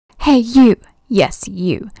Hey you, yes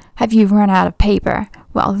you, have you run out of paper?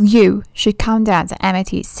 Well, you should come down to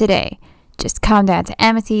xEmity's today. Just come down to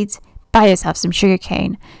xEmity's, buy yourself some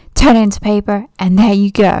sugarcane, turn it into paper, and there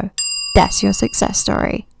you go. That's your success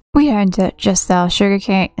story. We don't just sell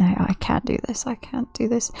sugarcane. I can't do this, I can't do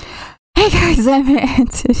this. Hey guys, I'm here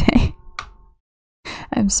today.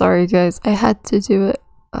 I'm sorry guys, I had to do it.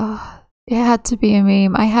 It had to be a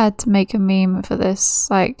meme. I had to make a meme for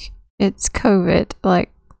this. Like, it's COVID.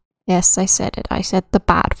 Like, yes, I said it. I said the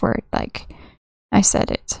bad word. Like, I said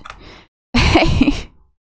it. Hey,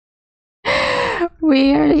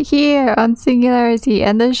 we are here on Singularity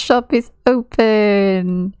and the shop is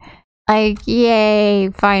open. Like,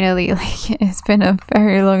 yay, finally. Like, it's been a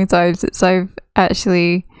very long time since I've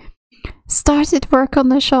actually started work on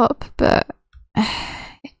the shop, but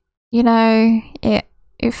you know,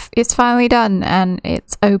 if it's finally done and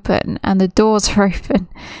it's open and the doors are open.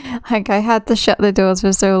 Like, I had to shut the doors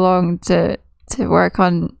for so long to work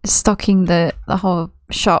on stocking the whole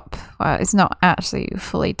shop. Well, it's not actually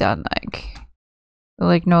fully done. Like,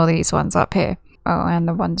 we'll ignore these ones up here. Oh, and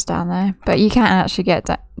the ones down there. But you can't actually get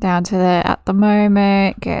down to there at the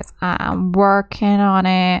moment because I'm working on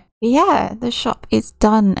it. But yeah, the shop is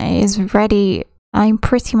done. It is ready. I'm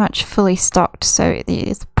pretty much fully stocked, so it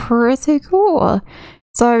is pretty cool.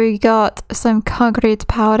 So we got some concrete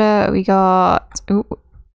powder, we got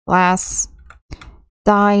glass,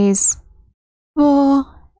 dyes,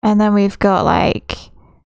 and then we've got like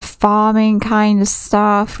farming kind of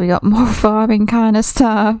stuff, we got more farming kind of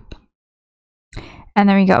stuff. And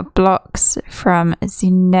then we got blocks from the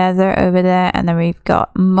nether over there, and then we've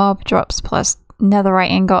got mob drops plus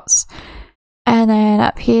netherite ingots. And then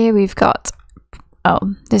up here we've got,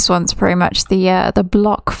 oh, this one's pretty much the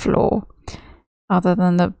block floor, other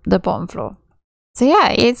than the bottom floor. So yeah,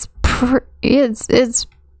 it's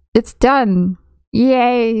done.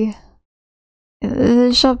 Yay!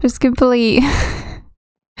 The shop is complete.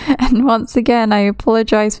 And once again, I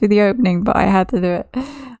apologize for the opening, but I had to do it.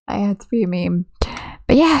 I had to be a meme.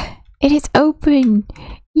 But yeah, it is open.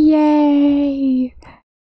 Yay!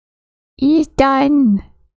 It's done.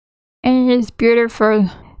 And it is beautiful.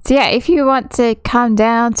 So yeah, if you want to come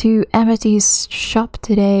down to xEmity's shop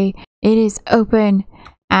today, it is open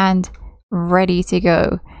and ready to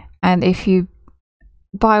go. And if you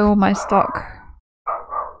buy all my stock,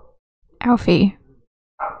 Alfie,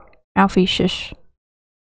 shush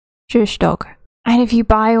dog. And if you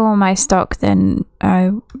buy all my stock, then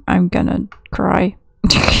I'm gonna cry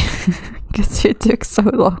because it took so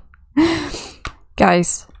long.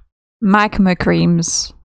 Guys, magma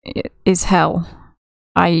creams is hell.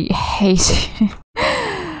 I hate it.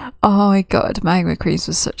 Oh my god, magma creams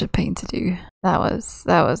was such a pain to do. That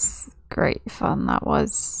was great fun. I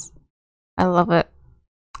love it.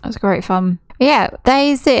 It was great fun. But yeah, that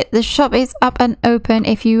is it. The shop is up and open.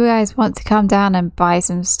 If you guys want to come down and buy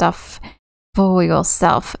some stuff for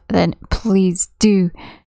yourself, then please do.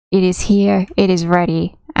 It is here, it is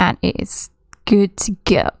ready, and it is good to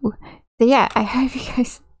go. So yeah, I hope you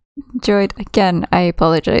guys enjoyed. Again, I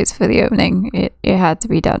apologize for the opening. It had to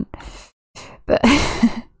be done. But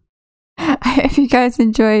I hope you guys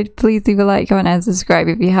enjoyed. Please leave a like, comment, and subscribe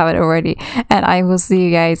if you haven't already. And I will see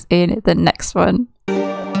you guys in the next one.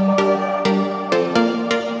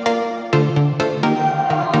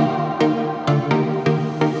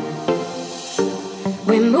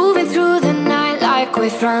 We're moving through the night like we're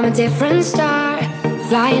from a different star,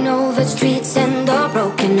 flying over streets and our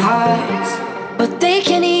broken hearts. But they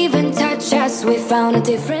can't even touch us, we found a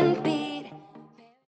different beat.